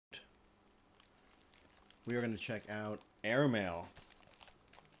we are going to check out Airmail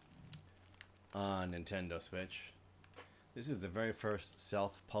on Nintendo Switch. This is the very first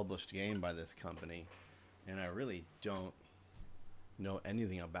self-published game by this company, and I really don't know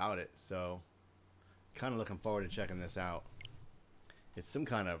anything about it, so kind of looking forward to checking this out. It's some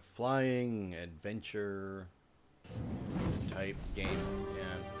kind of flying adventure type game,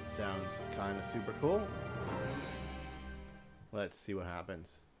 and it sounds kind of super cool. Let's see what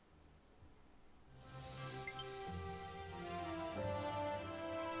happens.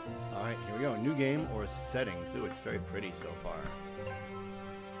 Alright, here we go. New game or settings. Ooh, it's very pretty so far.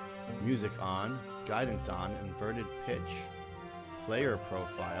 Music on, guidance on, inverted pitch, player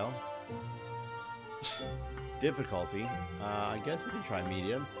profile, difficulty. I guess we can try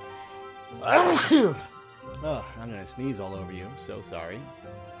medium. Oh, I'm gonna sneeze all over you. So sorry.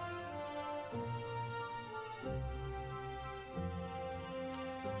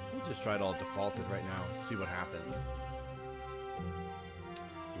 We'll just try it all defaulted right now and see what happens.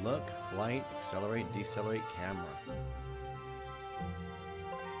 Look, flight, accelerate, decelerate, camera.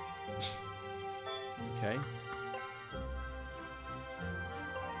 Okay.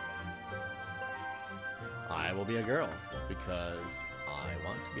 I will be a girl because I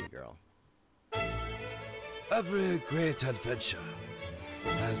want to be a girl. Every great adventure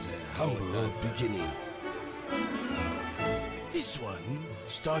has a humble beginning. This one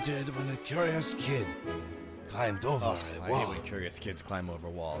started when a curious kid climbed over a I wall. hate when curious kids climb over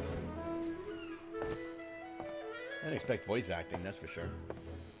walls. I didn't expect voice acting, that's for sure.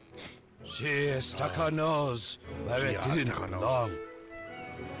 She stuck her nose where it didn't belong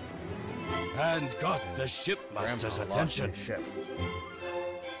and got the shipmaster's Grandpa attention. lost his ship.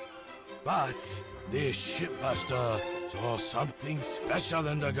 But the shipmaster saw something special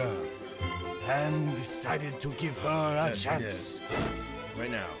in the girl and decided to give her a Yes, he chance. did. Right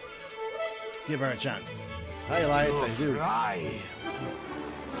now. Give her a chance. Hi, Elias, I do. Fly.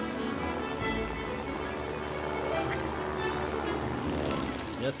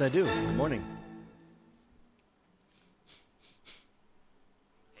 Yes, I do. Good morning.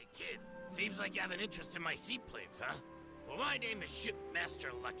 Hey kid, seems like you have an interest in my seaplanes, huh? Well, my name is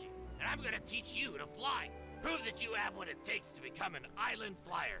Shipmaster Lucky, and I'm gonna teach you to fly. Prove that you have what it takes to become an island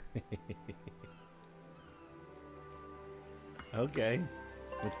flyer. Okay.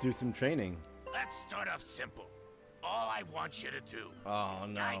 Let's do some training. Let's start off simple. All I want you to do Oh,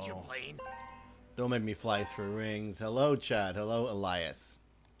 is guide your no. plane. Don't make me fly through rings. Hello, Chad. Hello, Elias.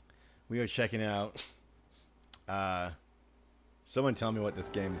 We are checking out... someone tell me what this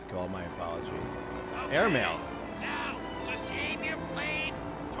game is called. My apologies. Okay, Airmail. Now, just aim your plane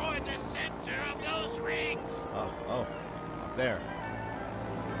toward the center of those rings. Oh, up there.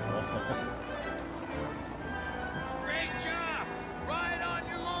 Oh. Great job! Right on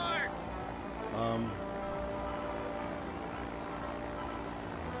your mark!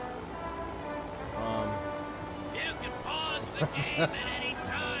 You can pause the game at any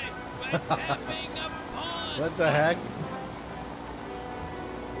time by tapping the pause. What the heck?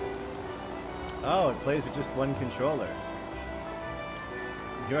 Oh, it plays with just one controller.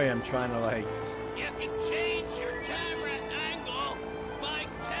 Here I am trying to like... You can change your camera angle by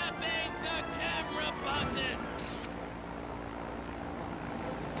tapping the camera button.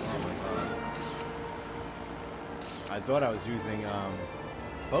 Oh my god. I thought I was using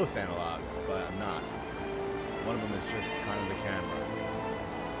both analogs, but I'm not. One of them is just kind of the camera.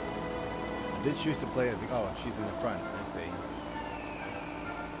 I did choose to play as... Oh, she's in the front. I see.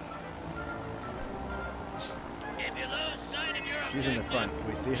 If you lose sight of your She's in the objective, front. Can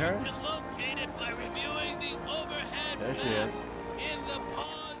we see her? you can locate it by reviewing the overhead There she map is. in the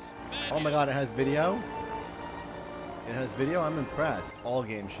pause menu. Oh my god, it has video? It has video? I'm impressed. All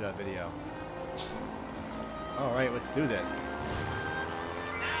games should have video. Alright, let's do this.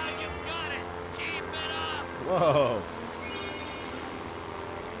 Now you've got it. Keep it up. Whoa!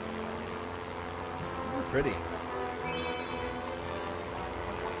 This is pretty.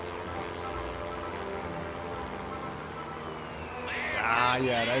 Ah,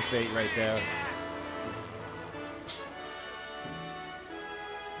 yeah, that's 8 right there.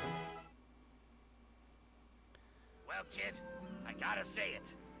 Well, kid, I gotta say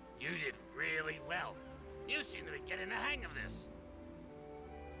it. You did really well. You seem to be getting the hang of this.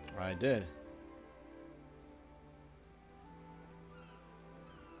 I did.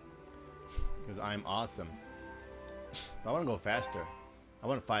 Because I'm awesome. I want to go faster. I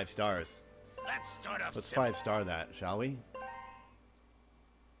want 5 stars. Let's start off Let's simple. 5-star that, shall we?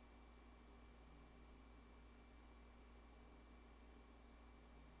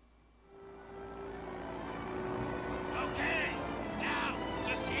 Okay, now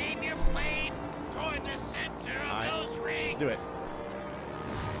just aim your plane toward the center do it.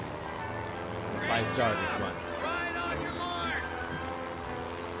 5-star this one. Right on your mark.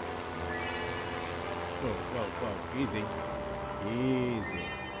 Whoa, whoa, whoa. Easy. Easy.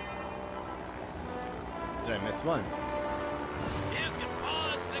 Did I miss one? You can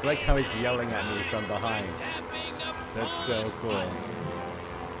pause the I like how he's game yelling at me anytime from behind. by tapping the That's so pause cool. button.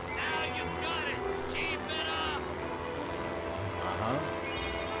 Now you've got it. Keep it up. Uh-huh.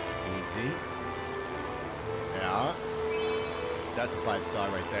 Easy. Yeah. That's a 5-star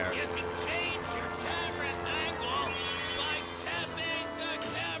right there. You can change your camera angle by tapping the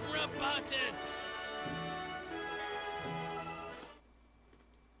camera button.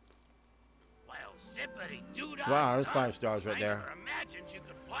 Well, zippity doo dah. Wow, that's 5 stars right there. I never imagined you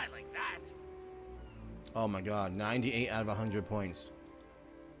could fly like that. Oh my god, 98 out of 100 points.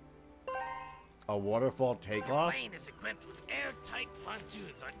 A waterfall The takeoff? plane is equipped with airtight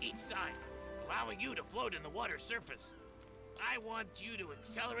pontoons on each side, allowing you to float in the water surface. I want you to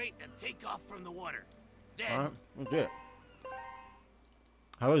accelerate and take off from the water. Then, Alright, let's do it.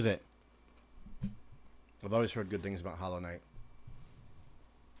 How is it? I've always heard good things about Hollow Knight.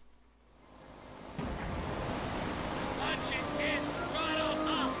 punch it, kid. Throttle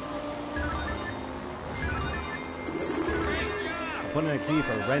up. Great job. I'm putting in a key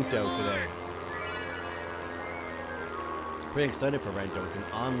for Rento today. Pretty excited for Rento. It's an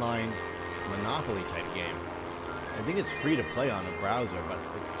online Monopoly type game. I think it's free to play on a browser, but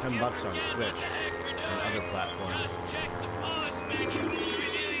it's $10 on Switch and other platforms. Just check the pause menu to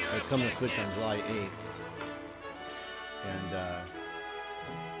reveal your It's coming to Switch on objectives. July 8th. And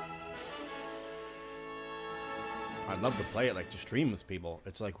I'd love to play it, like to stream with people.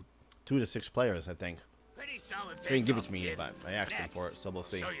 It's like 2 to 6 players, I think. Pretty solid They didn't give it takeoff, to me, kid. but I asked them for it, Next, so we'll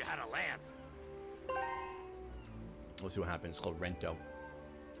see. Show you how to land. We'll see what happens. It's called Rento.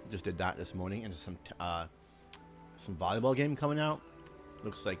 Just did that this morning, and some volleyball game coming out.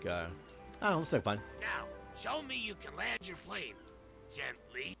 Looks like looks like fun. Now, show me you can land your plane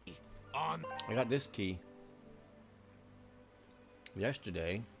gently on. I got this key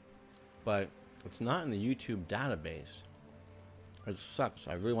yesterday, but it's not in the YouTube database. It sucks.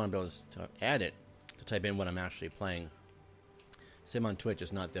 I really want to be able to add it to type in what I'm actually playing. Same on Twitch,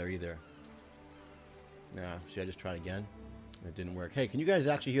 it's not there either. Yeah, see, I just tried again. It didn't work. Hey, can you guys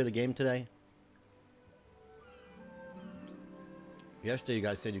actually hear the game today? Yesterday you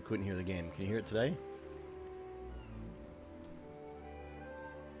guys said you couldn't hear the game. Can you hear it today?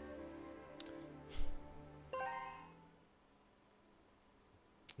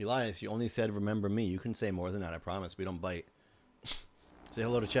 Elias, you only said remember me. You can say more than that, I promise. We don't bite. Say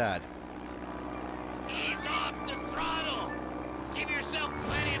hello to Chad. Ease off the throttle. Give yourself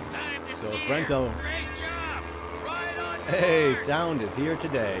plenty of time to So, steer. Frento. Great job. Right on your Hey, mark. sound is here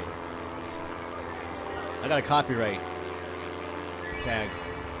today. I got a copyright tag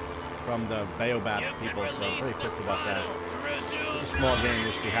from the Baobabs You can people, so I'm release pretty the pissed about that. throttle to resume Such a small game, flying.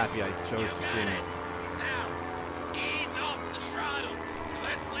 you should be happy I You chose to got stream it. it. Now, ease off the throttle.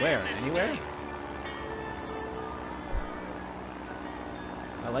 Let's land Where? this Anywhere? thing.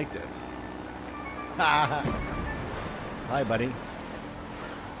 I like this. Hi, buddy.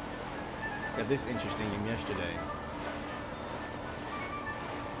 Got this interesting game yesterday.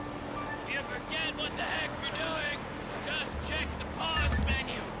 You forget what the heck you're doing. Just check the pause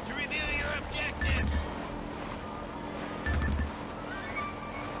menu to reveal your objectives.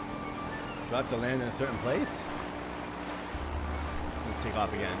 Do I have to land in a certain place? Let's take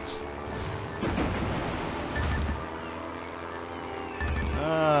off again.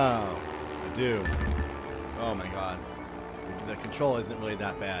 Oh, I do. Oh my god. The control isn't really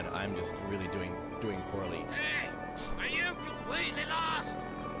that bad. I'm just really doing poorly. Hey, are you completely lost?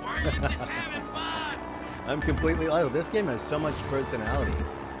 Or are you just having fun? I'm completely idle. This game has so much personality.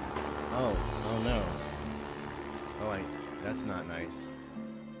 Oh no. Oh, that's not nice.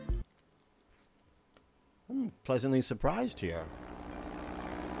 I'm pleasantly surprised here.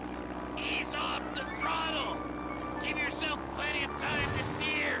 Ease off the throttle. Give yourself plenty of time to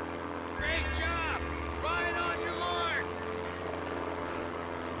steer. Great job. Right on your mark.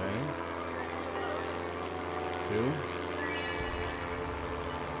 Okay. 2.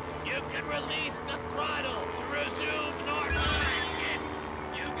 You can release the throttle to resume normal action.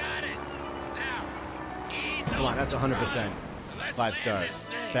 You got it. Now, ease Come on, off that's the 100%. throttle. Let's 5 land stars. this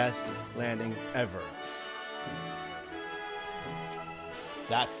thing. Best landing ever.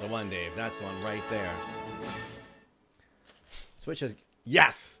 That's the one, Dave. That's the one right there. Switch is...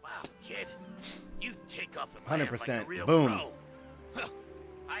 Yes! Wow, kid. You take off and land 100%. like a real Boom. pro. Huh.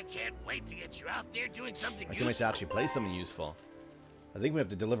 I can't wait to get you out there doing something I can't wait to useful. actually play something useful. I think we have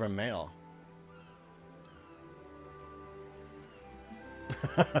to deliver mail.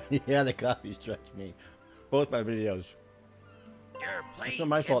 Yeah, the copy stretched me. Both my videos. Your plane It's not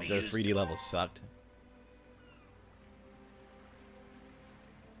my can fault be the used 3D levels sucked.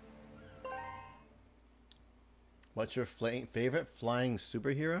 What's your favorite flying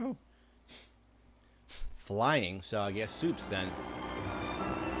superhero? Flying, so I guess Soups then.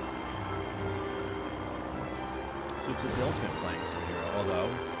 Soups is the ultimate flying superhero, although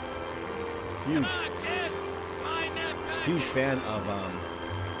Come on, kid! Find that package! huge fan of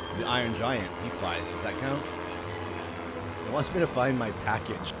the Iron Giant. He flies. Does that count? It wants me to find my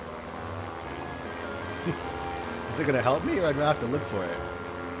package. Is it gonna help me, or do I have to look for it?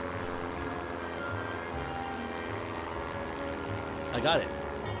 I got it.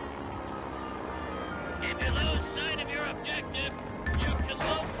 If you lose sight of your objective, you can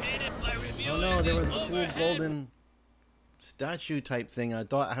locate it by reviewing Oh no, there was a the cool overhead. golden statue type thing. I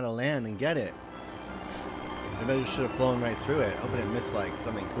thought I had to land and get it. Maybe I just should have flown right through it. I hope I didn't miss like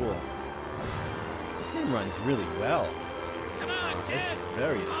something cool. This game runs really well. Come on, kid! It's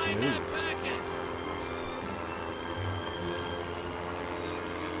very Find smooth. that package!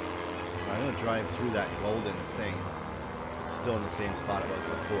 I'm gonna drive through that golden thing. It's still in the same spot it was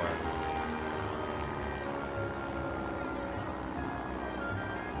before.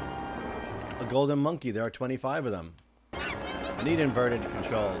 A golden monkey. There are 25 of them. I need inverted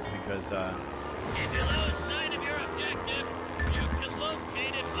controls because If you lose sight of your objective, you can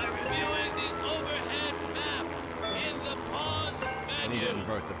locate it by reviewing the overhead map in the pause I need menu. to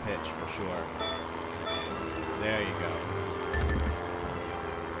invert the pitch for sure. There you go.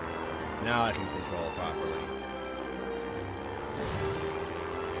 Now I can control properly.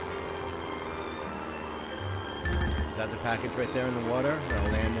 Is that the package right there in the water?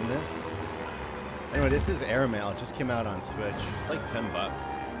 Gonna land in this? Anyway, this is Airmail. It just came out on Switch. It's like $10.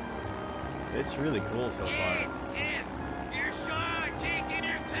 It's really cool so far. Yes, kid! You're sure taking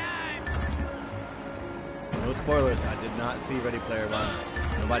your time! No spoilers. I did not see Ready Player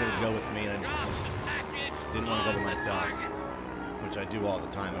One. Nobody would go with me, and I Drop just the package didn't want to go by on the myself. target. Which I do all the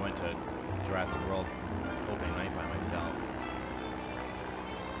time. I went to Jurassic World opening night by myself.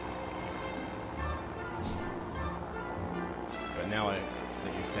 But now that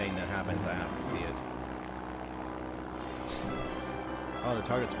you're saying that happens, I have to see it. Oh, the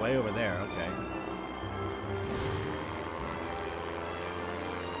target's way over there. Okay.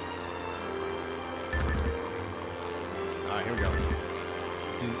 Alright, here we go.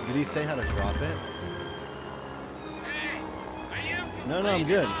 Did he say how to drop it? Hey, are you No, I'm completely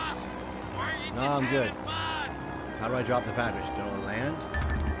good. lost? Or are you No, just I'm good. having fun? How do I drop the package? Do I land?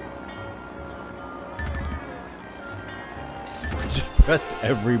 I just pressed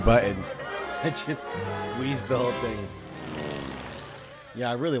every button. I just squeezed the whole thing. Yeah,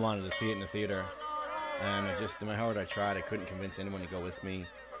 I really wanted to see it in the theater. And I just, no matter how hard I tried, I couldn't convince anyone to go with me.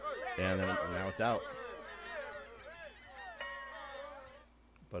 And then now it's out.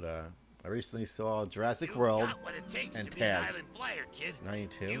 But I recently saw Jurassic You've World got what it takes and to be an Tag. island flyer, kid.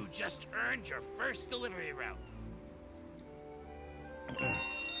 92. You just earned your first delivery route.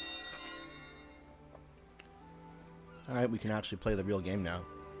 Alright, we can actually play the real game now.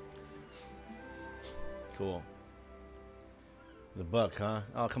 Cool. The book, huh?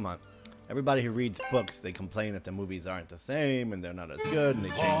 Oh, come on. Everybody who reads books, they complain that the movies aren't the same and they're not as good and they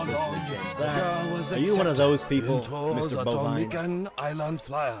change this and they change that. Are you one of those people, Mr. Bovine? Dominican Island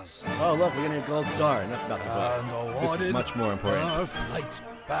Flyers. Oh, look, we're getting a gold star. Enough about the And book. This awarded is much more important. her flight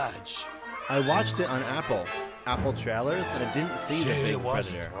badge. I watched it on Apple trailers, and I didn't see the She big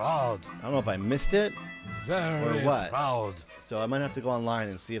was Predator. proud, I don't know if I missed it, very Or what? proud, so I might have to go online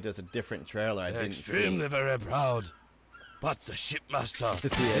and see if there's a different trailer I didn't extremely see. very proud. But the shipmaster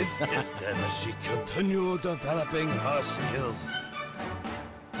Yes, he is. insisted that she continue developing her skills.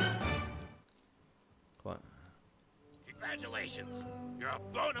 What? Congratulations. You're a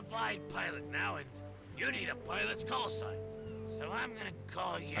bona fide pilot now, and you need a pilot's call sign. So I'm gonna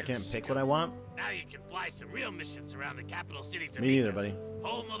call you. I can't pick what I Scoop. want? Now you can fly some real missions around the capital city, Me neither, Tamika, buddy.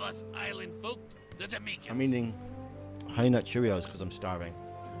 home of us island folk, the Tamikans. I'm eating Honey Nut Cheerios because I'm starving.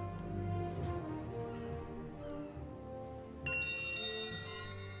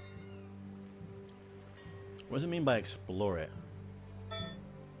 What does it mean by explore it?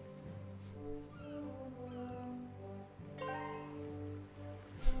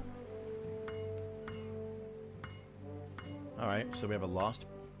 Alright, so we have a lost.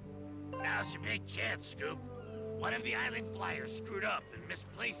 Now's your big chance, Scoop. One of the island flyers screwed up and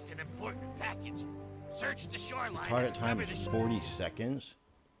misplaced an important package. Search the shoreline. Target and time cover is the 40 seconds.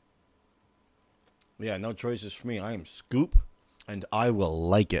 Yeah, no choices for me. I am Scoop, and I will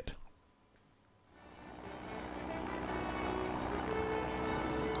like it.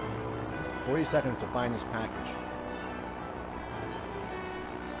 40 seconds to find this package.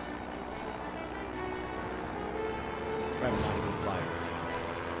 I'm not a good flyer.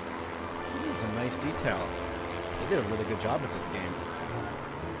 This is a nice detail. They did a really good job with this game.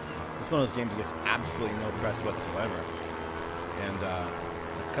 It's one of those games that gets absolutely no press whatsoever. And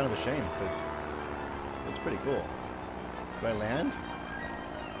it's kind of a shame because it's pretty cool. Do I land?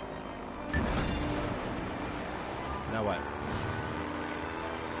 Now what?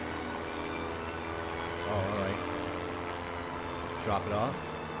 Oh, alright. Drop it off.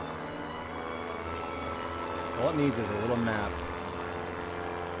 All it needs is a little map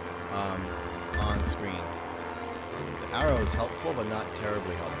on screen. The arrow is helpful, but not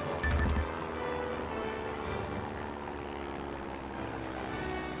terribly helpful.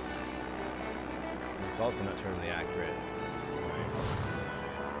 It's also not terribly accurate. Right.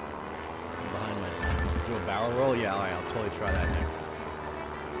 I'm behind my time. Do a barrel roll? Yeah, alright, I'll totally try that next.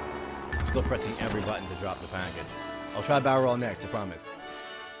 I'm still pressing every button to drop the package. I'll try barrel roll next, I promise.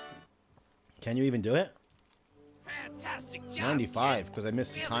 Can you even do it? Fantastic job, 95, because I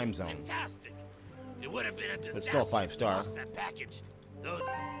missed the Really time zone. Fantastic. It would have been a disaster. It's still 5 if we star. lost that package. Though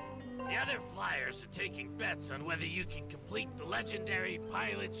the other flyers are taking bets on whether you can complete the legendary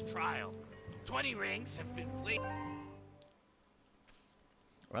pilot's trial. 20 rings have been played.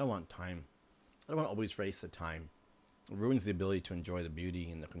 I don't want time. I don't want to always race the time. It ruins the ability to enjoy the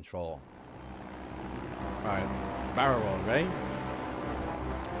beauty and the control. Alright, barrel roll, ready?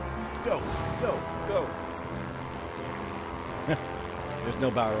 Go, go, go. There's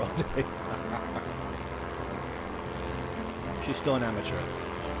no barrel roll today. She's still an amateur.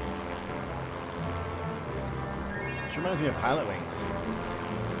 She reminds me of Pilot Wings.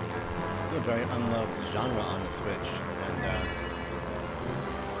 It's a very unloved genre on the Switch, and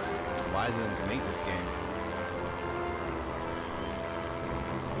wise of them to make this game.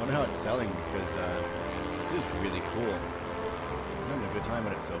 I wonder how it's selling because this is really cool. I'm having a good time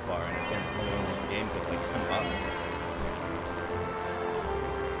with it so far, and again, it's only one of those games that's like $10.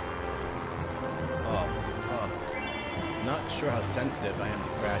 Not sure how sensitive I am to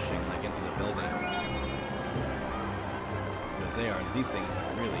crashing like into the buildings. Because these things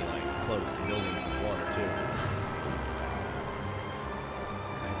are really like close to buildings with water too.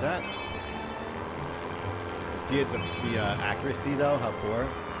 Like that. You see it, the accuracy though, how poor.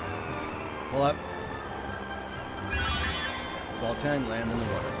 Pull up. It's all 10, land in the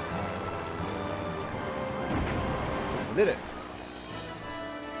water. I did it.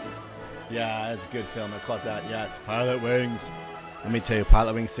 Yeah, it's a good film. I caught that. Yes, Pilot Wings. Let me tell you,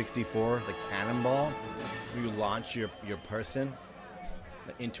 Pilot Wings 64, the cannonball, where you launch your person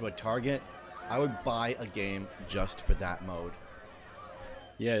into a target. I would buy a game just for that mode.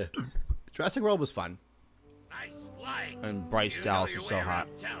 Yeah, Jurassic World was fun. Nice flying. And Bryce Dallas was so hot.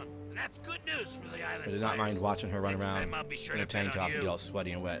 Town. And that's good news for the island. I did not mind watching her run Next around time I'll be sure in a to bet tank top on and you. get all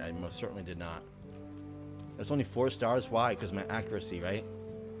sweaty and wet. I most certainly did not. That's only 4 stars. Why? Because my accuracy, right?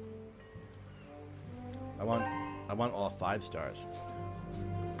 I want all 5 stars.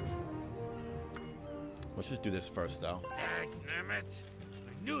 Let's just do this first, though. Dagnammit.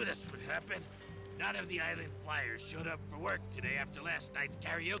 I knew this would happen. None of the island flyers showed up for work today after last night's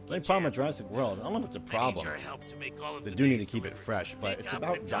karaoke. The only problem with Jurassic World, I don't know if it's a I need problem. your help to make all of They the do need days to keep it deliveries. fresh, but Make it's up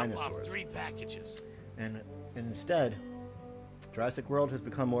about and drop off dinosaurs. 3 packages. And instead, Jurassic World has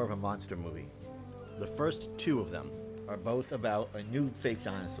become more of a monster movie. The first 2 of them are both about a new fake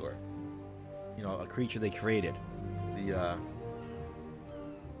dinosaur. You know, a creature they created. The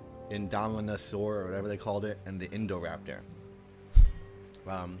Indominosaur, or whatever they called it, and the Indoraptor.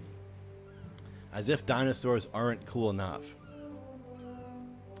 As if dinosaurs aren't cool enough.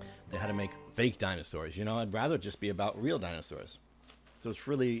 They had to make fake dinosaurs. You know, I'd rather just be about real dinosaurs. So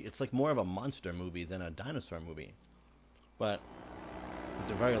it's like more of a monster movie than a dinosaur movie. But at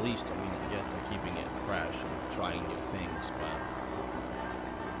the very least, I mean, I guess they're keeping it fresh and trying new things, but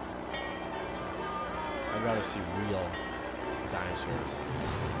I'd rather see real dinosaurs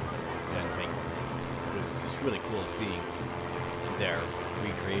than fake ones. It's just really cool seeing their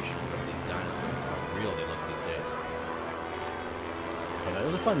recreations of these dinosaurs, how real they look these days. But it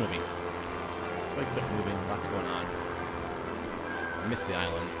was a fun movie. Very quick movie, lots going on. I missed the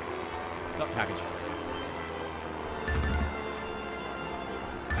island. Oh, package.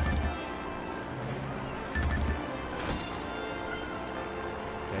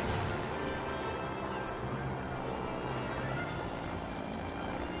 Okay.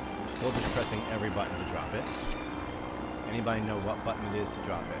 I'm still just pressing every button to drop it. Does anybody know what button it is to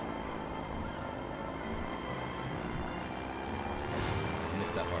drop it? I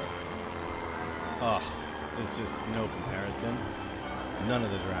missed that part. Oh, there's just no comparison. none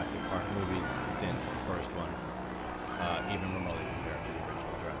of the Jurassic Park movies since the first one even remotely compared to the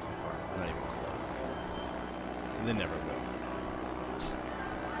original Jurassic Park. Not even close. They never will.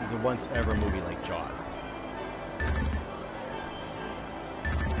 It was a once-ever movie like Jaws.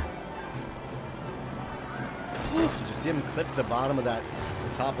 Oof, did you see him clip the bottom of that,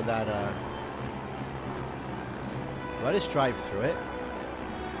 the top of that, do I just drive through it?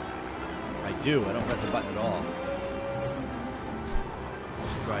 I do, I don't press a button at all.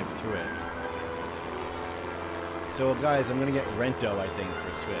 Just drive through it. So guys, I'm gonna get Rento, I think,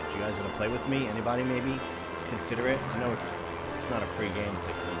 for Switch. You guys wanna play with me? Anybody maybe? Consider it? I know it's not a free game, it's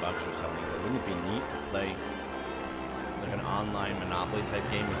like $10 or something, but wouldn't it be neat to play like an online Monopoly type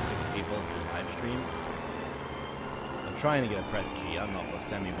game with 6 people through live stream? I'm trying to get a press key. I don't know if they'll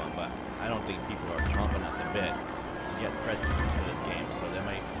send me one, but I don't think people are chomping at the bit to get press keys for this game, so they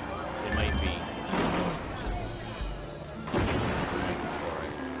might be for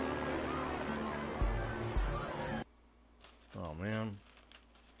it. Oh man.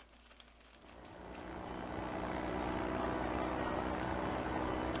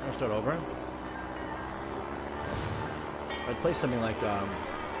 I'll start over. I'd play something like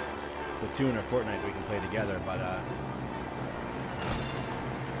Splatoon or Fortnite we can play together, but I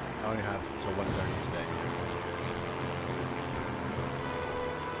only have till 1:30 today.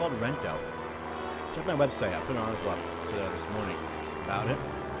 It's called Rento. Check my website. I put an article up this morning about it.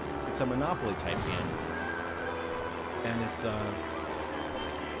 It's a Monopoly type game, and it's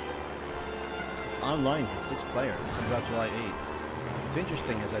online for 6 players. It comes out July 8th. What's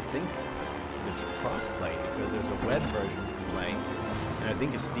interesting is I think there's cross-play because there's a web version you can play, and I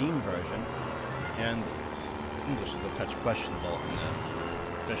think a Steam version, and English is a touch questionable in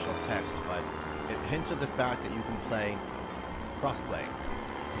the official text, but it hints at the fact that you can play cross-play.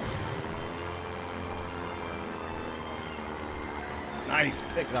 Nice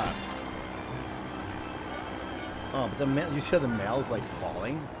pickup. Oh, but the mail, you see how the mail's like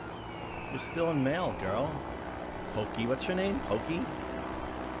falling? You're spilling mail, girl. Pokey, what's your name? Pokey?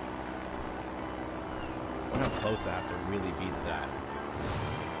 I wonder how close I have to really be to that.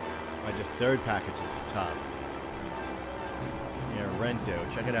 My just third package is tough. Yeah, Rento,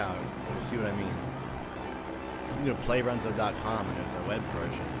 check it out. You'll see what I mean. You can go to playrento.com and there's a web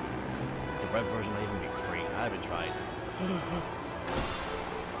version. The web version might even be free. I haven't tried.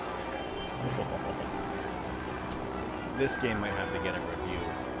 This game might have to get a review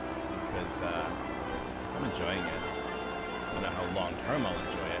because I'm enjoying it. I don't know how long term I'll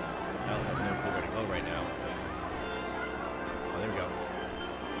enjoy it. I also have no clue where to go right now. Oh, there we go.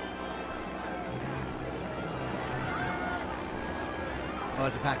 Oh,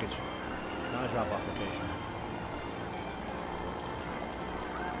 it's a package. Not a drop-off location.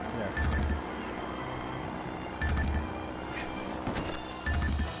 Here. Yes.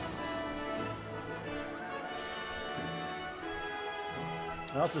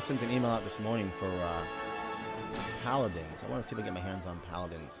 I also sent an email out this morning for Paladins. I want to see if I can get my hands on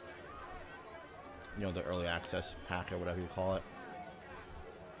Paladins. You know, the early access pack or whatever you call it.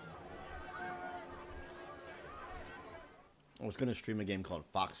 I was going to stream a game called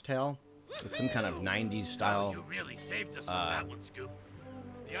Foxtail. It's some kind of 90s style You really saved us on that one, Scoop.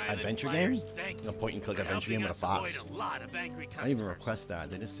 The Island adventure Flyers, game? thank A you point and click for adventure helping game with a us avoid fox. a lot of angry I didn't customers. even request that.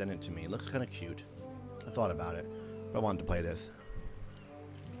 They just sent it to me. It looks kind of cute. I thought about it. But I wanted to play this.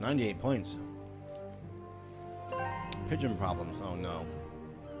 98 points. Pigeon problems. Oh no.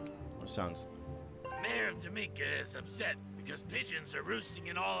 That sounds... Mayor of Tamika is upset because pigeons are roosting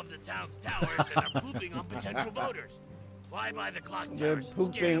in all of the town's towers and are pooping on potential voters. Fly by the clock They're towers and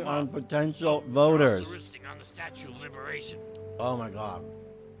scare pooping them on off. potential They're voters. also roosting on the Statue of Liberation. Oh my god.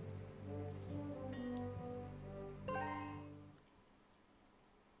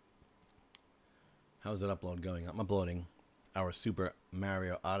 How's that upload going? I'm uploading our Super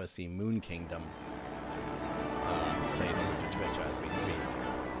Mario Odyssey Moon Kingdom playthrough to Twitch as we speak.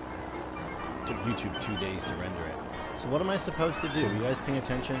 Took YouTube 2 days to render it. So what am I supposed to do? You guys paying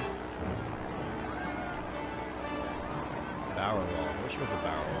attention? Barrel roll. I wish it was a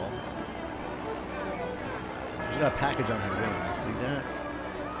barrel roll. She's got a package on her ring. You see that?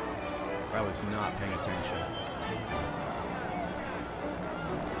 I was not paying attention.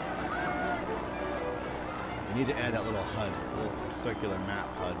 You need to add that little HUD, a little circular map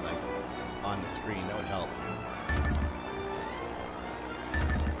HUD, like on the screen. That would help.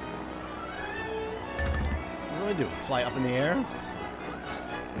 What do I do? Fly up in the air?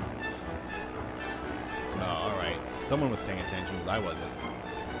 Oh, alright. Someone was paying attention because I wasn't.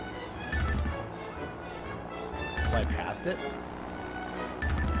 Fly past it?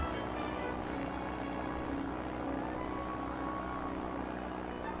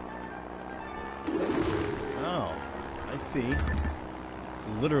 see. It's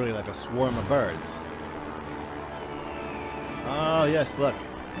literally like a swarm of birds. Oh, yes, look.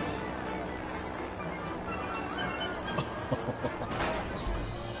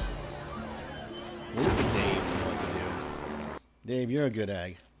 Look at Dave to know what to do. Dave, you're a good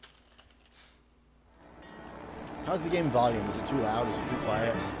egg. How's the game volume? Is it too loud? Is it too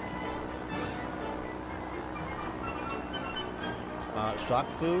quiet? Shock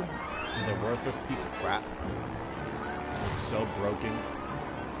Fu is a worthless piece of crap. It's so broken.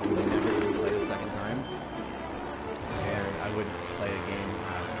 I would never even play it a second time. And I wouldn't play a game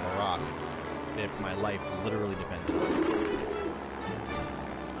as Marak if my life literally depended on it.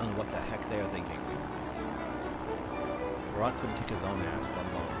 I don't know what the heck they're thinking. Marak couldn't kick his own ass, let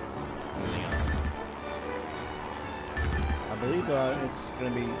alone anything else. I believe it's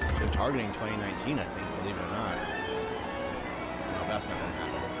going to be, they're targeting 2019, I think, believe it or not. No, that's not going to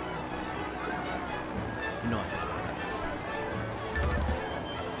happen. You know it's not going to happen.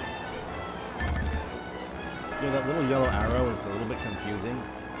 You know, that little yellow arrow is a little bit confusing.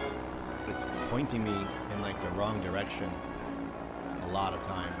 It's pointing me in like the wrong direction a lot of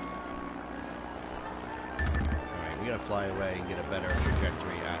times. Alright, we gotta fly away and get a better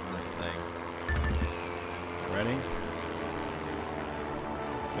trajectory at this thing. Ready?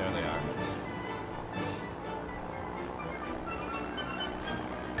 There they are.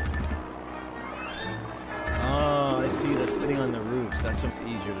 Oh, I see. They're sitting on the roofs. That's just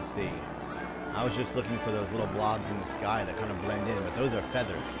easier to see. I was just looking for those little blobs in the sky that kind of blend in, but those are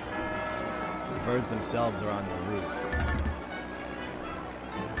feathers. The birds themselves are on the roofs.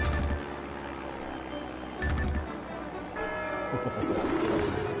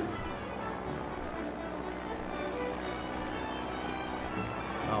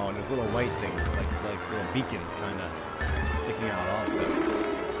 Oh, and there's little white things, like little beacons kind of sticking out also.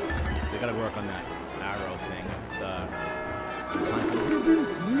 They gotta work on that arrow thing. It's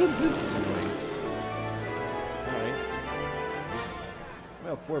annoying. Alright. We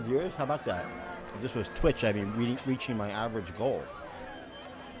have 4 viewers. How about that? If this was Twitch, I'd be reaching my average goal,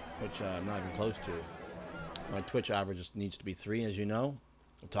 which I'm not even close to. My Twitch average just needs to be 3, as you know.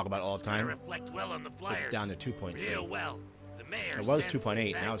 We'll talk about it all the time. Reflect well on the flyers. It's down to 2.3. Real well. The mayor it was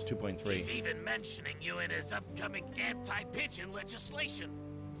 2.8. Now it's 2.3. He's even mentioning you in his upcoming anti-pigeon legislation.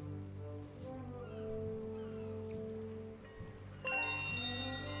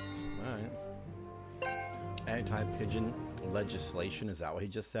 Alright. Anti-pigeon legislation, is that what he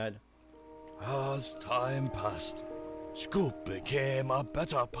just said? As time passed, Scoop became a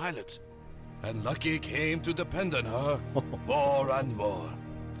better pilot, and Lucky came to depend on her more and more.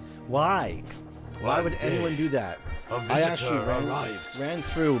 Why? Why One would anyone day, do that? a I actually visitor arrived. ran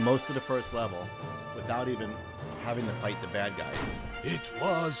through most of the first level without even having to fight the bad guys. It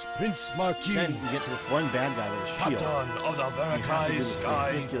was Prince Marquis, Then you get to this one bad guy with a shield. captain of the You have to do Verakai this Sky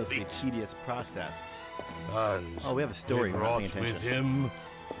ridiculously Fleet. tedious process. And Oh, we have a story. he We're not brought paying with attention. him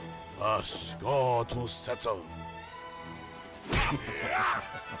a score to settle.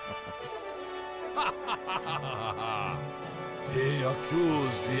 He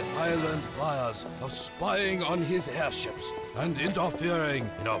accused the island flyers of spying on his airships and interfering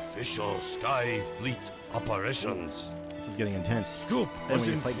in official Sky Fleet operations. This is getting intense. Scoop Then was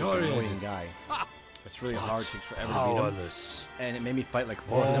when you fight this annoying infuriated, guy, it's really hard. It takes forever to beat him. powerless. And it made me fight like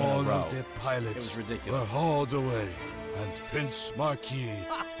 4 of them in All a row. of the It pilots was were ridiculous. hauled away, and Prince Marquis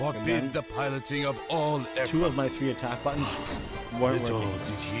forbid the piloting of all aircraft. 2 of my 3 attack buttons weren't Little working.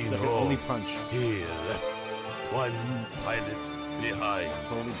 did he So I could know, only punch. he left one pilot behind.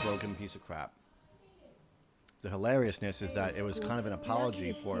 Totally broken piece of crap. The hilariousness is that it was kind of an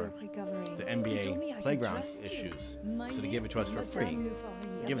apology for the NBA Playgrounds issues. So they gave it to us for free.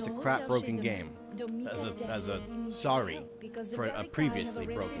 Give us a crap broken game as a sorry for a previously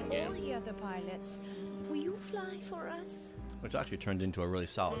broken game, Will you fly for us? which actually turned into a really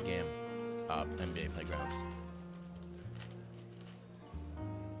solid game. NBA Playgrounds.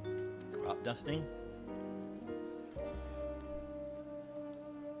 Crop dusting.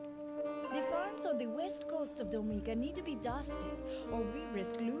 The farms on the west coast of Dominica need to be dusted, or we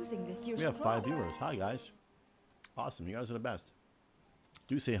risk losing this year's We have 5 crop. viewers. Hi guys. Awesome. You guys are the best.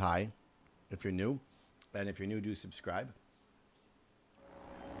 Do say hi if you're new. And if you're new, do subscribe.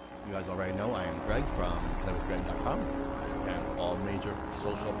 You guys already know I am Greg from playwithgreg.com and all major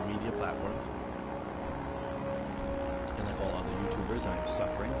social media platforms. And like all other YouTubers, I am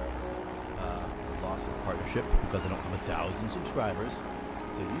suffering loss of partnership because I don't have 1,000 subscribers.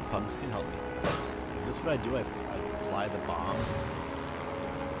 So you punks can help me. Is this what I do? I fly the bomb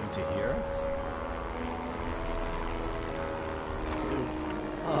into here?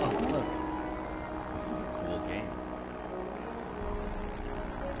 Oh, look. This is a cool game.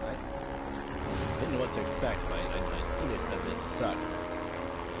 to expect, but I fully expected it to suck.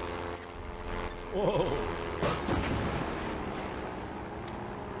 Whoa!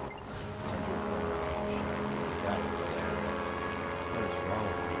 That is hilarious. What is wrong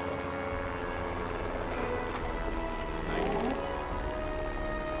with people? Nice.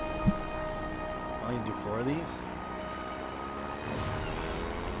 All you do 4 of these?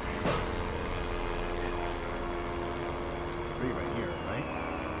 Yes. It's 3 right here, right?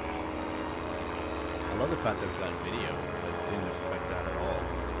 I love the fact that it's got video. I didn't expect that at all.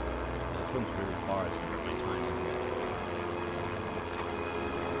 This one's really far. It's gonna hurt my time, isn't it?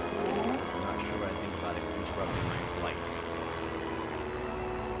 I'm not sure what I think about it interrupting my flight.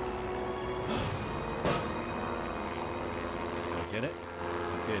 Did I get it?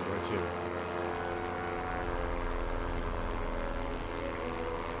 I did. Where to?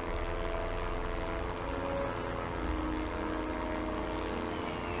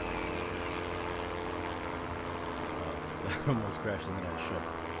 I almost crashed into that ship.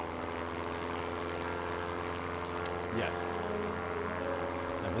 Yes.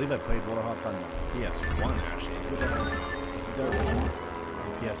 I believe I played Warhawk on the PS1 actually. Isn't there one on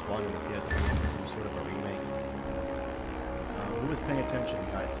PS1 and the PS3? Some sort of a remake. Who was paying attention,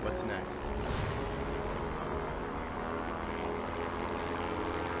 guys? What's next?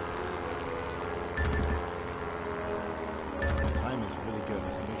 My time is really good. I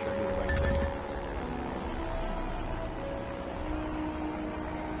have to make sure I do the right thing.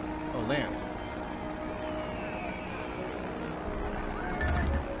 Oh, land.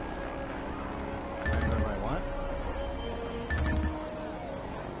 Land where I want.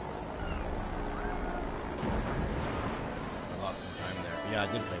 I lost some time there. Yeah, I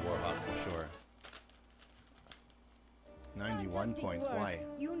did play Warhawk for sure. 91 Fantastic points. work. Why?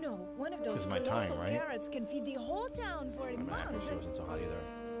 You know, one of those 'Cause of my time, colossal right? carrots can feed the whole town for a My month. accuracy wasn't so hot either.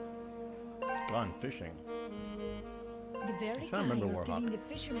 Gone fishing. The very trying to remember kind Warhawk. giving the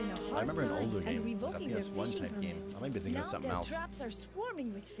fishermen a hard I remember an time older and game, like a revoking their PS1 fishing type game. permits. I might be thinking of Now something their else. traps are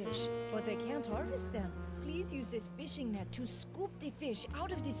swarming with fish, but they can't harvest them. Please use this fishing net to scoop the fish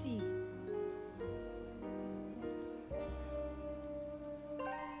out of the sea.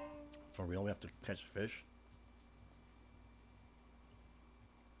 For real, we have to catch fish?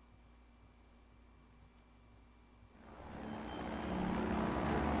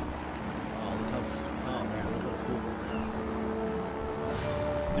 Oh, look how, oh man, look how cool this is.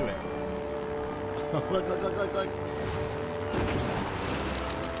 Let's do it. Look.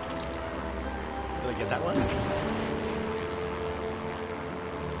 Did I get that one?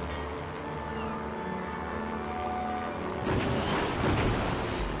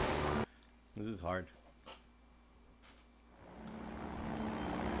 This is hard.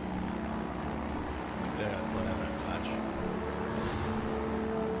 They're gonna slow down a touch.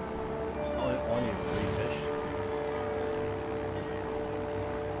 All I need is 3 fish.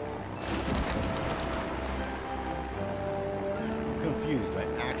 I'm confused. Do I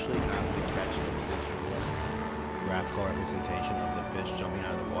actually have to catch the visual graphical representation of the fish jumping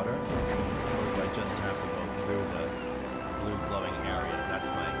out of the water? Or do I just have to go through the blue glowing area? That's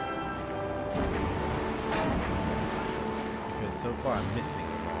my... Because so far I'm missing it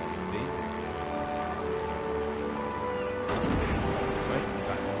all, you see? Right? I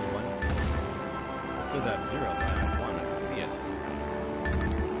got only 1. It says I have 0, but I have 1. I can see it.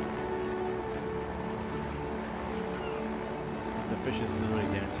 The fish is literally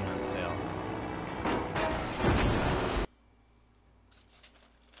dancing on its tail.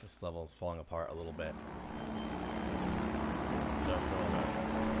 This level is falling apart a little bit. Just a little bit.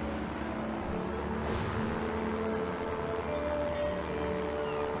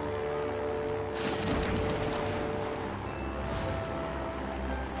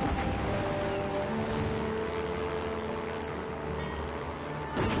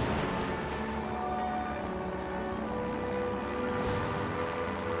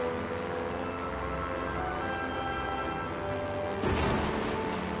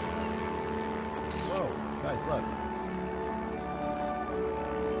 Guys, look.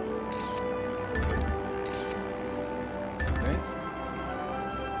 Zinc?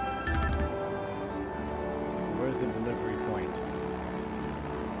 Where's the delivery point?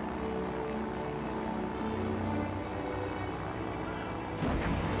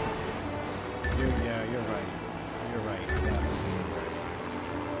 Yeah, you're right. You're right. You're absolutely right.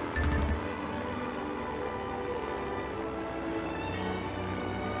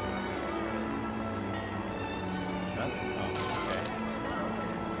 That's, oh, okay.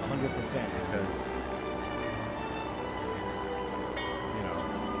 100% because, you know,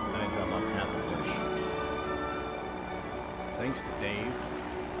 I didn't drop off half a fish. Thanks to Dave.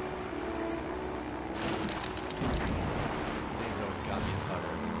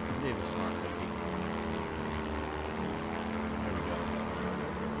 Dave's a smart cookie. There we go.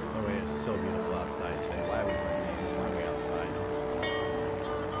 The way is so beautiful outside today. Why are we playing games? Why are we outside?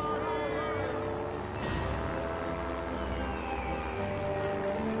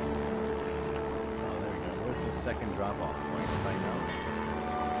 Oh, there we go. Where's the second drop-off point? If I know.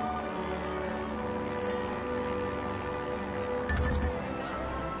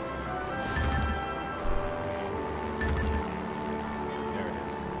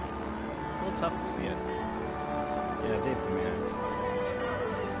 Tough to see it. Yeah, Dave's the man.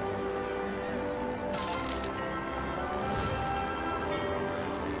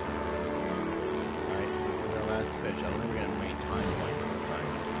 Alright, so this is our last fish. I don't think we're going to wait time points this time.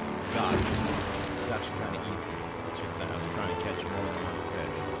 God, it's actually kind of easy. It's just that I was trying to catch more than one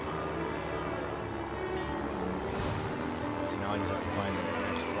fish. Now I just have to find the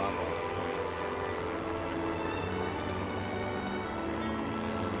next drop-off point.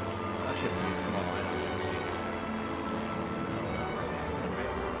 Actually a pretty small island, I think. No, not really. It's kind of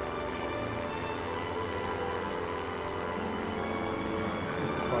big. This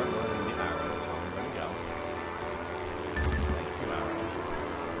is the part where the arrow tells me where to go. Thank you, arrow.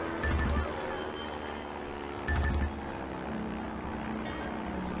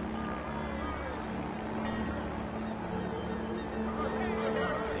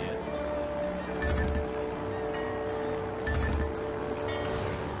 See it.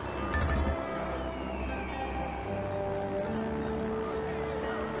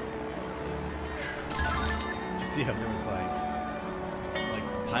 See how there was like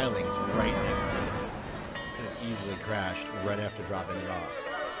pilings right next to it. Could have easily crashed right after dropping it off.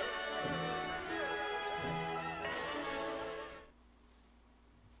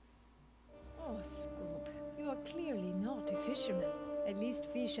 Oh, Scoop, you are clearly not a fisherman. At least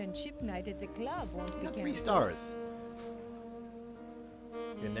fish and chip night at the club won't be Got 3 cancelled. stars.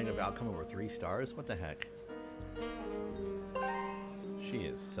 Get a negative outcome over 3 stars? What the heck? She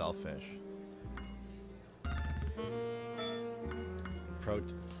is selfish.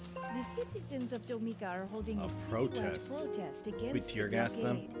 The citizens of Domica are holding a protest. citywide protest We against tear the gas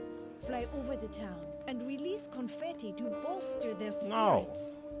them? blockade. Fly over the town and release confetti to bolster their No.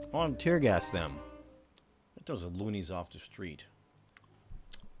 spirits. I want to tear gas them. Get those loonies off the street.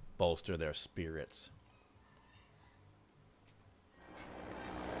 Bolster their spirits.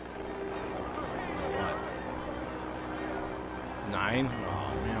 What? 9?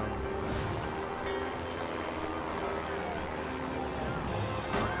 Oh, man.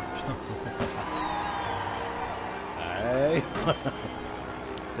 Hey.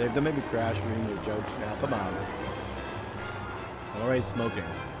 Dave, don't make me crash reading your jokes now. Come on. I'm already smoking.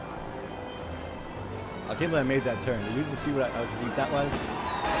 I can't believe I made that turn. Did you just see what how steep that was?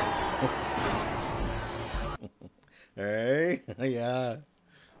 Hey. Yeah.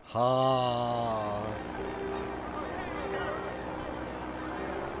 Ha.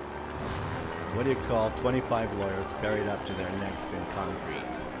 What do you call 25 lawyers buried up to their necks in concrete?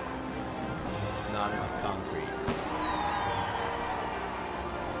 Not enough concrete.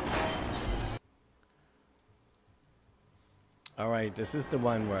 Alright, this is the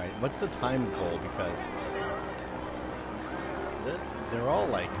one where what's the time goal? Because they're all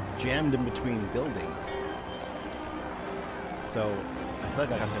like jammed in between buildings. So I feel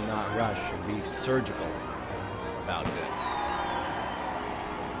like I have to not rush and be surgical about this.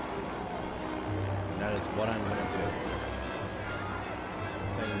 And that is what I'm going to do.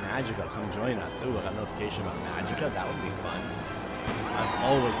 Playing Magicka, come join us. Ooh, I got a notification about Magicka. That would be fun. I've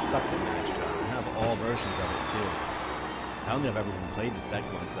always sucked at Magicka. I have all versions of it too. I don't think I've ever even played the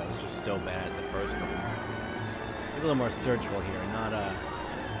second one because I was just so bad at the first one. Be a little more surgical here, not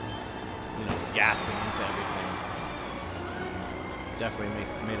you know, gassing into everything. Definitely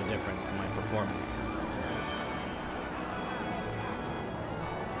made a difference in my performance.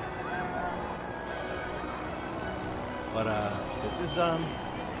 But this is a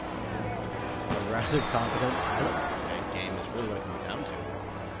rather competent pilot game. Is really what it comes down to.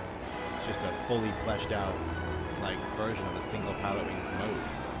 It's just a fully fleshed out version of a single Pilot Wings mode.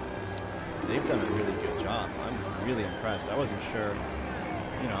 They've done a really good job. I'm really impressed. I wasn't sure.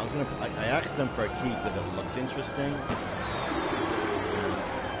 You know, I asked them for a key because it looked interesting.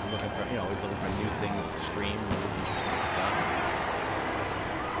 I'm looking for, always looking for new things to stream, really interesting stuff.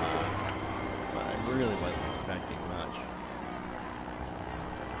 But I really wasn't expecting much.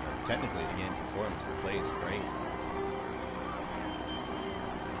 Technically, the game performance, the play is great.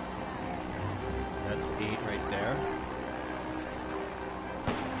 That's 8 right there.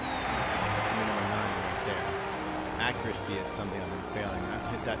 That's number 9 right there. Accuracy is something I've been failing. I have to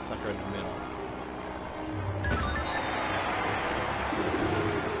hit that sucker in the middle.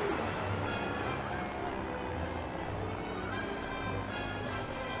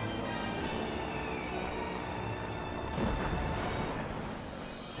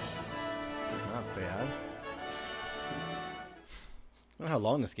 how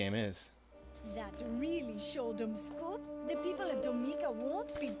long this game is. That really showed them, Scoop. The people of Domica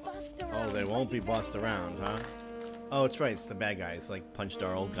won't be bussed around. Oh, they won't be bossed around, huh? Oh, it's right. It's the bad guys. Like, punched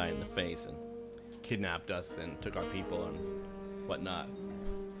our old guy in the face and kidnapped us and took our people and whatnot.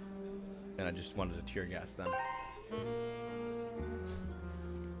 And I just wanted to tear gas them.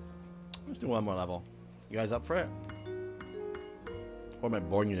 Let's do one more level. You guys up for it? Or am I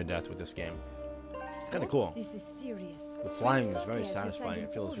boring you to death with this game? It's kind of cool. This is serious. The flying is very satisfying.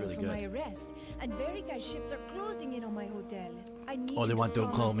 It feels really good. My arrest, and Verika's ships are closing in on my hotel. I need Oh, they want to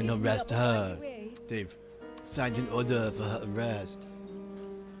call me to arrest her. They've signed an order for her arrest.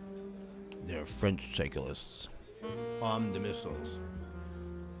 They're French cyclists. Arm the missiles.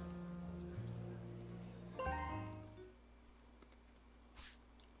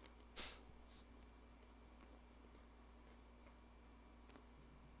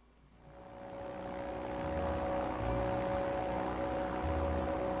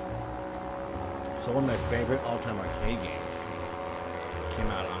 So one of my favorite all-time arcade games came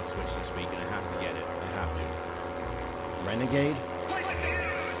out on Switch this week, and I have to get it. I have to. Renegade?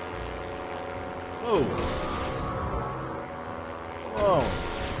 Whoa! Whoa!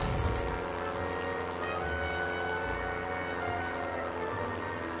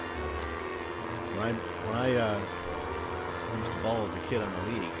 When I used to ball as a kid on the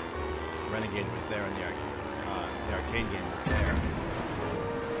League, Renegade was there, and the arcade game was there.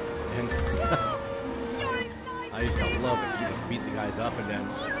 And I used to love it. You could beat the guys up and then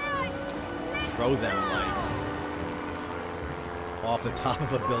throw them like off the top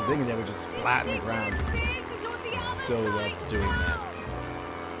of a building, and they would just splat on the ground. I so loved doing that.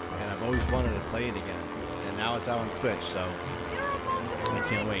 And I've always wanted to play it again. And now it's out on Switch, so I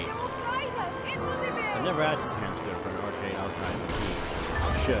can't wait. I've never asked Hamster for an arcade archives key.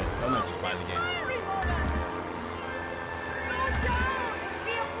 I should. I might just buy the game.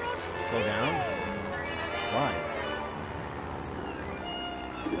 Slow down? Why?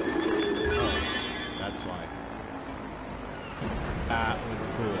 Oh, that's why. That was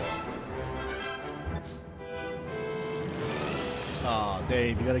cool. Oh,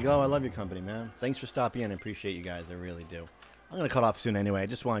 Dave, you gotta go. I love your company, man. Thanks for stopping in. I appreciate you guys. I really do. I'm gonna cut off soon anyway. I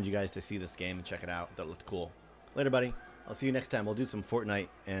just wanted you guys to see this game and check it out. That looked cool. Later, buddy. I'll see you next time. We'll do some Fortnite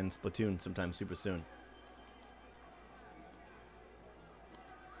and Splatoon sometime super soon.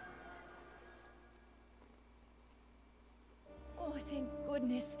 Oh, thank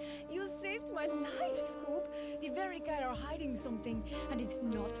goodness. You saved my life, Scoop. The Verika are hiding something, and it's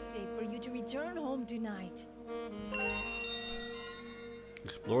not safe for you to return home tonight.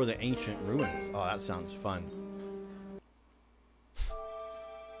 Explore the ancient ruins. Oh, that sounds fun.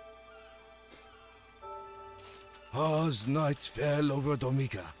 As night fell over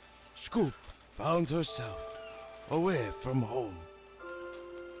Domica, Scoop found herself away from home.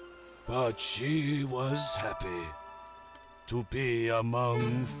 But she was happy to be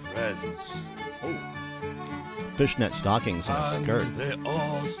among friends. Oh. Fishnet stockings and a skirt. And they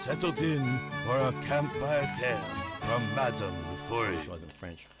all settled in for a campfire tale from Madame Lefoury. She wasn't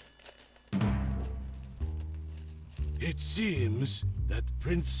French. It seems that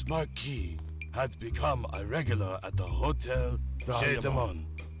Prince Marquis had become a regular at the Hotel Gédémon.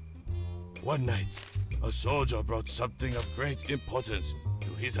 One night, a soldier brought something of great importance to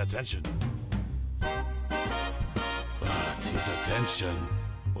his attention. But his attention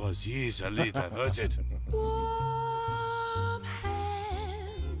was easily diverted. Warm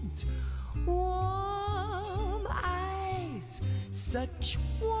hands, warm eyes, such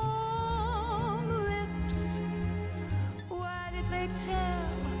warm lips. Why did they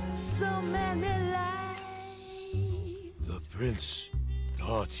tell so many lies? The prince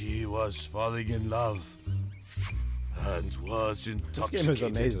thought he was falling in love and was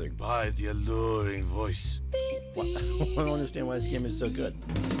intoxicated by the alluring voice. What? I don't understand why this game is so good.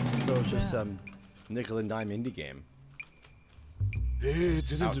 So it's just some nickel and dime indie game. He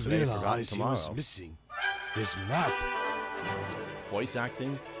didn't Out today, forgotten realize he was tomorrow. missing his map. Voice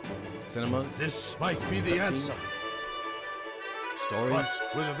acting, cinemas, This might be the answer. stories.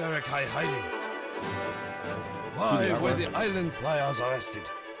 What were the Verikai hiding? Why were the island flyers arrested?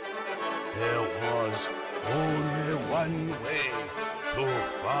 There was only one way to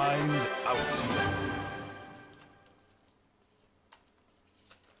find out.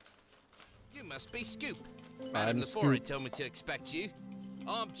 You must be Scoop. I'm Madame Lefoury Scoop. told me to expect you.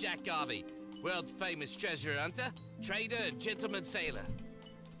 I'm Jack Garvey, world-famous treasure hunter, trader, and gentleman sailor.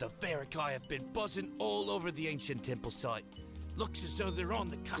 The Verikai have been buzzing all over the ancient temple site. Looks as though they're on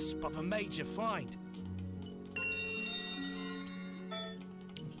the cusp of a major find.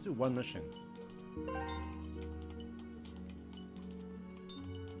 Let's do one mission.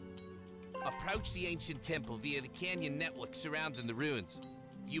 Approach the ancient temple via the canyon network surrounding the ruins.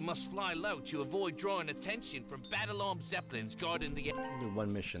 You must fly low to avoid drawing attention from battle-armed zeppelins guarding the... I'll do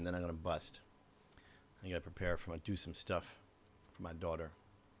one mission, then I'm gonna bust. I gotta prepare for do some stuff for my daughter.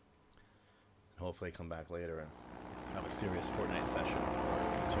 Hopefully come back later and have a serious Fortnite session. Or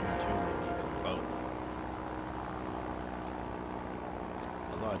Splatoon 2 maybe, even both.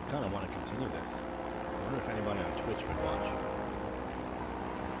 Although I kind of want to continue this. I wonder if anybody on Twitch would watch.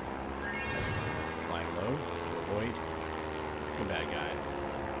 Flying low to avoid the bad guys.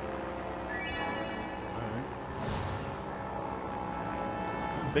 Alright.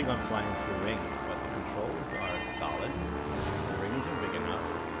 I'm big on flying through rings, but the controls are solid. The rings are big enough.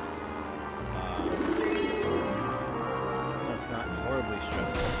 No, it's not horribly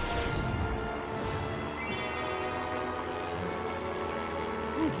stressful.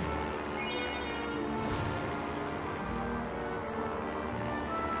 Oof.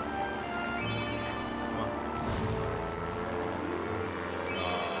 Yes, come on.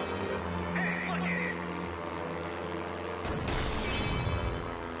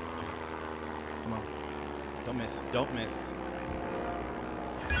 Come on. Don't miss. Don't miss.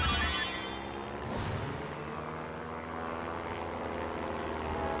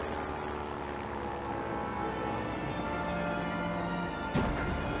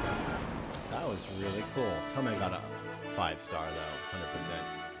 That was really cool. Tell me I got a 5-star though,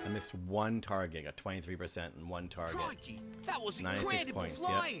 100%. I missed one target, got 23% and one target. Crikey, that was 96 incredible points,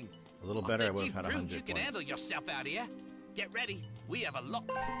 flying. Yep. A little better, I would have had proved 100 you can points. handle yourself out here. Get ready, we have a lot.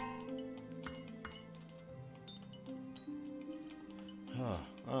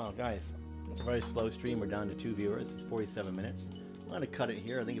 Oh, guys, it's a very slow stream. We're down to 2 viewers. It's 47 minutes. I'm going to cut it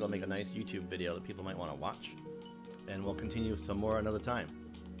here. I think it'll make a nice YouTube video that people might want to watch. And we'll continue some more another time.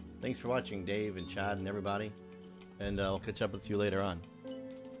 Thanks for watching, Dave and Chad and everybody. And I'll catch up with you later on.